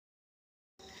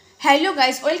Hello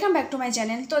guys welcome back to my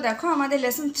channel. तो देखो हमारे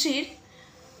लेसन 3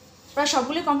 প্রায়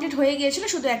সবগুলো কমপ্লিট হয়ে গিয়েছিল,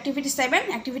 শুধু অ্যাক্টিভিটি 7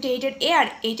 অ্যাক্টিভিটি 8 এর এ আর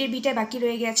 8 এর বিটা বাকি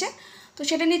রয়ে গেছে। তো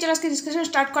সেটা নিয়ে চলো আজকে ডিসকাশন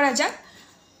স্টার্ট করা যাক।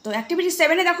 তো অ্যাক্টিভিটি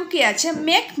 7 এ দেখো কি আছে,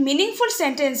 make meaningful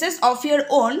sentences of your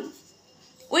own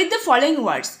with the following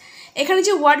words. এখানে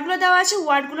যে ওয়ার্ডগুলো দেওয়া আছে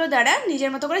ওয়ার্ডগুলো দ্বারা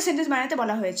নিজের মতো করে সেন্টেন্স বানাতে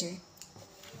বলা হয়েছে।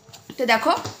 তো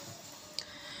দেখো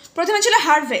প্রথমে ছিল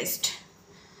harvest.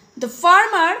 The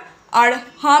farmer R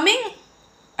humming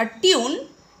a tune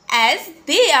as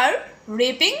they are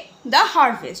reaping the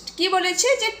harvest। কি বলেছে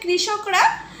যে কৃষকরা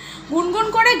গুনগুন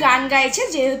করে গান গাইছে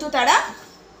যেহেতু তারা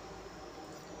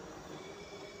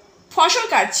ফসল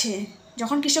কাটছে।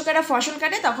 যখন কৃষকেরা ফসল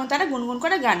কাটে তখন তারা গুনগুন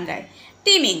করে গান গায়।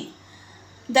 টিমিং,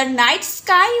 the night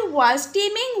sky was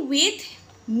teeming with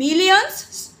millions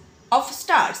of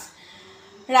stars।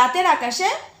 রাতের আকাশে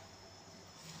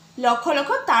লক্ষ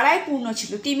লক্ষ তারায় পূর্ণ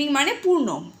ছিল। টিমিং মানে পূর্ণ।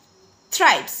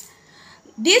 thrives,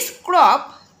 this crop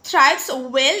thrives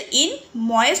well in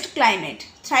moist climate।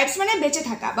 thrives মানে বেঁচে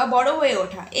থাকা বা বড় হয়ে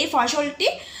ওঠা। এই ফসলটি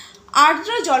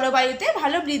আর্দ্র জলবায়ুতে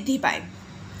ভালো বৃদ্ধি পায়।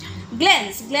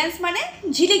 গ্ল্যান্স, গ্ল্যান্স মানে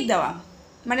ঝিলিক দেওয়া,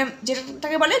 মানে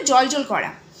যেটাকে বলে জল জল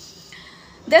করা।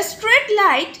 The street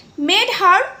light made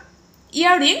her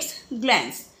earrings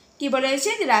glance. কি বলেছে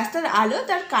যে রাস্তার আলো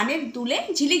তার কানের দুলে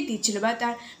ঝিলিক দিচ্ছিল বা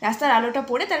তার রাস্তার আলোটা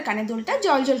পড়ে তার কানের দুলটা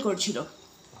জল জল করছিল।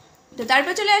 তো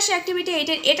তারপর চলে আসে অ্যাক্টিভিটি 8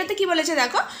 এটাতে কি বলেছে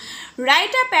দেখো,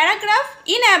 write a paragraph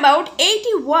in about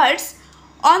 80 words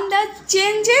on the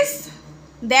changes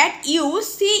that you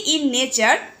C in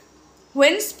nature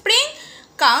when spring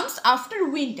comes after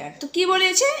winter. তো কি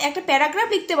বলেছে, একটা প্যারাগ্রাফ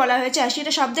লিখতে বলা হয়েছে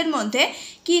 80টা শব্দের মধ্যে,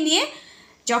 কি নিয়ে,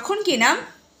 যখন কিনা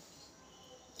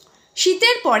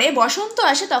শীতের পরে বসন্ত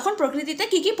আসে তখন প্রকৃতিতে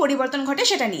কি কি পরিবর্তন ঘটে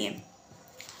সেটা নিয়ে।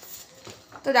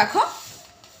 তো দেখো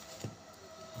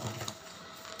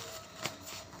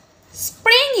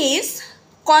Spring is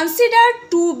considered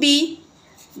to be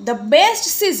the best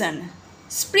season।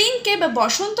 স্প্রিংকে বা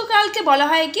বসন্তকালকে বলা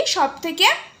হয় কি সব থেকে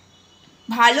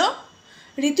ভালো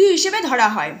ঋতু হিসেবে ধরা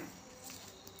হয়।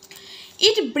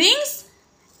 It brings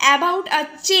about a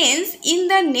change in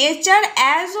the nature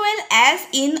as well as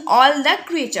in all the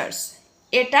creatures।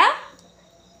 এটা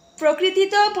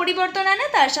প্রকৃতিতেও পরিবর্তন আনে,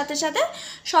 তার সাথে সাথে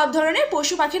সব ধরনের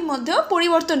পশু পাখির মধ্যেও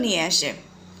পরিবর্তন নিয়ে আসে।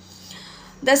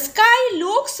 The sky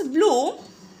looks blue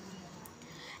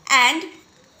and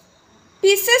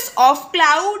pieces of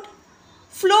cloud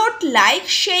float like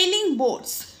sailing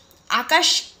boats।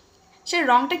 আকাশের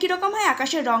রঙটা কীরকম হয়,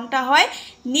 আকাশের রঙটা হয়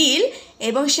নীল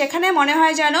এবং সেখানে মনে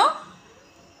হয় যেন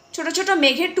ছোট ছোট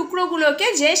মেঘের টুকরোগুলোকে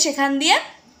যে সেখান দিয়ে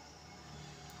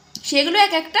সেগুলো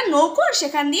এক একটা নৌকো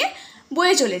সেখান দিয়ে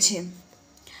বয়ে চলেছে।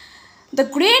 The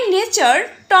green nature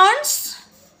turns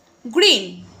green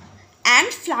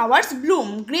and flowers Bloom.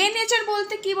 Grey nature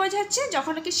বলতে কী বোঝাচ্ছে,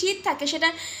 যখন নাকি শীত থাকে সেটা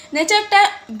নেচারটা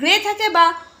গ্রে থাকে বা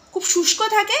খুব শুষ্ক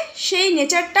থাকে, সেই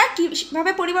নেচারটা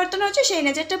কীভাবে পরিবর্তন হচ্ছে, সেই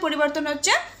নেচারটা পরিবর্তন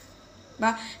হচ্ছে বা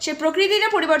সেই প্রকৃতিটা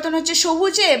পরিবর্তন হচ্ছে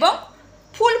সবুজে এবং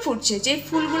ফুল ফুটছে, যে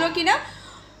ফুলগুলো কিনা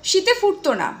শীতে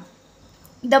ফুটতো না।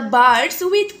 The birds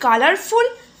with colourful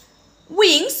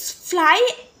wings fly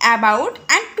about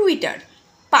and Twitter.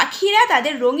 পাখিরা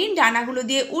তাদের রঙিন ডানাগুলো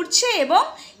দিয়ে উড়ছে এবং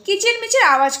কিচিরমিচির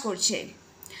আওয়াজ করছে।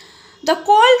 The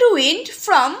cold wind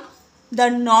from the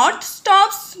north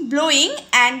stops blowing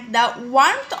and the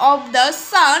warmth of the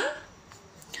sun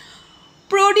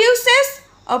produces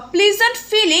a pleasant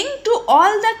feeling to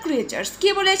all the creatures. কি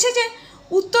বলেছে যে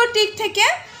উত্তর দিক থেকে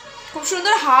খুব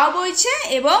সুন্দর হাওয়া বইছে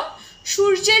এবং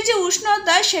সূর্যের যে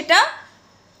উষ্ণতা সেটা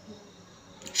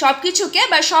সব কিছুকে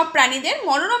বা সব প্রাণীদের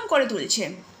মনোরম করে তুলছে।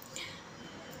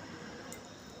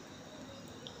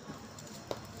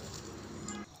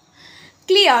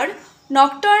 Clear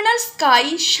nocturnal sky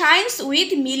shines with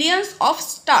millions of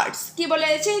stars. কি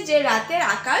বলেছে যে রাতের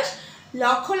আকাশ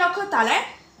লক্ষ লক্ষ তারায়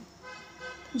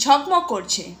ঝকমক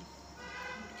করছে।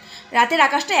 রাতের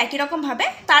আকাশটা একই রকমভাবে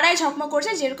তারায় ঝকমক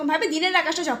করছে যেরকমভাবে দিনের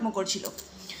আকাশটা ঝকমক করছিল।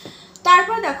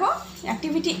 তারপর দেখো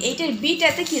অ্যাক্টিভিটি 8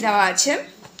 বিটাতে কি দেওয়া আছে,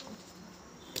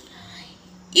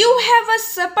 you have a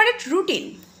separate routine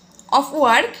of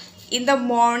work in the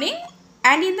morning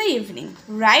and in the evening.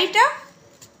 Write a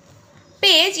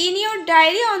page in your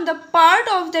diary on the part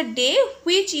of the day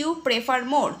which you prefer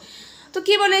মোর। তো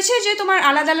কী বলেছে যে তোমার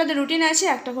আলাদা আলাদা রুটিন আছে,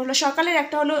 একটা হলো সকালের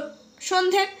একটা হলো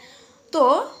সন্ধ্যের। তো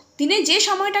দিনে যে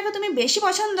সময়টাকে তুমি বেশি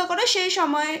পছন্দ করো সেই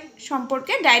সময়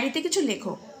সম্পর্কে ডায়েরিতে কিছু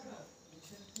লেখো।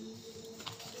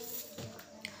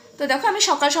 তো দেখো আমি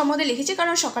সকাল সম্বন্ধে লিখেছি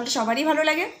কারণ সকালটা সবারই ভালো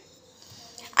লাগে।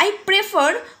 I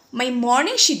prefer my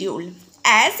morning schedule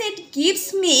as it gives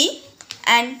me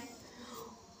an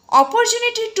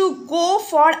opportunity to go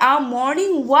for a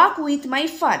morning walk with my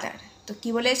father। তো কি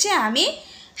বলেছে, আমি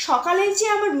সকালে যে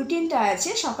আমার রুটিনটা আছে,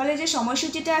 সকালে যে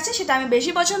সময়সূচিটা আছে সেটা আমি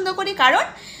বেশি পছন্দ করি, কারণ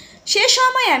সে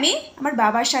সময় আমি আমার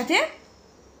বাবার সাথে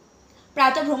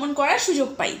প্রাতঃভ্রমণ করার সুযোগ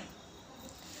পাই।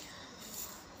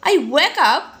 I wake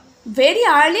up very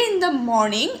early in the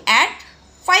morning at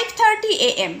 5:30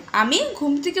 AM. আমি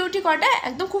ঘুম থেকে উঠি কটায়?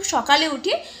 একদম খুব সকালে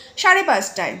উঠি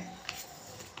 5:30টায়।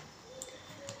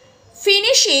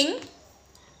 Finishing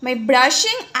my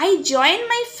brushing, I join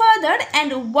my father and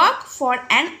walk for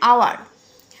an hour.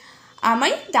 আমি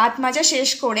দাঁত মাজা শেষ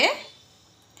করে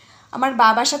আমার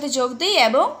বাবার সাথে যোগ দিই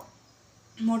এবং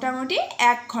মোটামুটি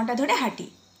 1 ঘন্টা ধরে হাঁটি।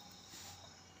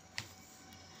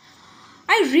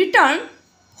 I return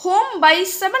home by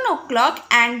 7 o'clock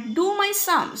and do my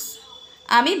sums.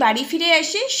 আমি বাড়ি ফিরে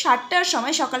আসি 7টার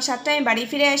সময়, সকাল 7টায় আমি বাড়ি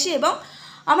ফিরে আসি এবং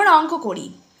আমার অঙ্ক করি।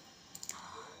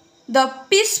 The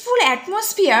peaceful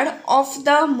atmosphere of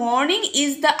the morning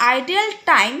is the ideal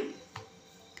time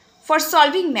for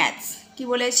solving maths. কি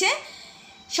বলেছে?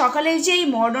 সকালের যেই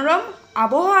মনোরম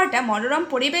আবহাওয়াটা, মনোরম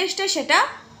পরিবেশটা, সেটা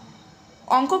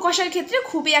অঙ্ক কষার ক্ষেত্রে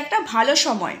খুবই একটা ভালো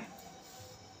সময়।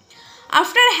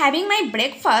 After having my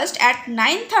breakfast at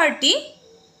 9:30,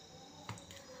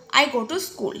 I go to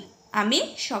school. আমি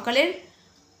সকালের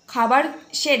খাবার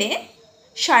সেরে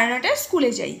 9:30টায়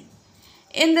স্কুলে যাই।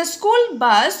 In the school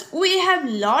bus, we have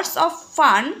lots of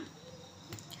fun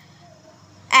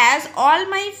as all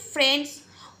my friends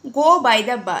go by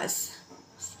the bus.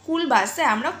 School বাসে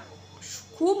আমরা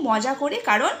খুব মজা করি,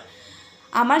 কারণ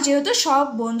আমার যেহেতু সব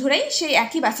বন্ধুরাই সেই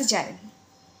একই বাসে যায়।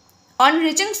 On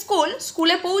reaching school,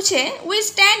 স্কুলে পৌঁছে we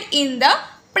stand in the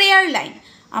prayer line.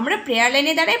 আমরা প্রেয়ার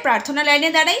লাইনে দাঁড়াই, প্রার্থনা লাইনে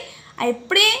দাঁড়াই। I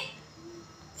pray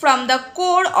from the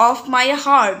core of my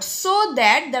heart so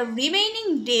that the remaining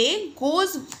day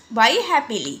goes by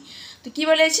happily. তো কি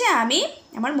বলেছে? আমি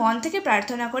আমার মন থেকে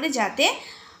প্রার্থনা করে যাতে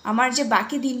আমার যে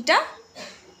বাকি দিনটা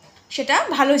সেটা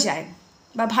ভালো যায়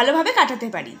বা ভালোভাবে কাটাতে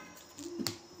পারি।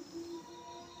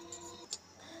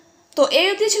 তো এই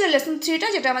অবধি ছিল লেসন 3টা,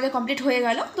 যেটা আমাদের কমপ্লিট হয়ে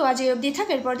গেল। তো আজ এই অবধি থাক,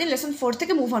 এরপর দিন লেসন 4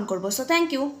 থেকে মুভ অন করবো। So thank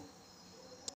you.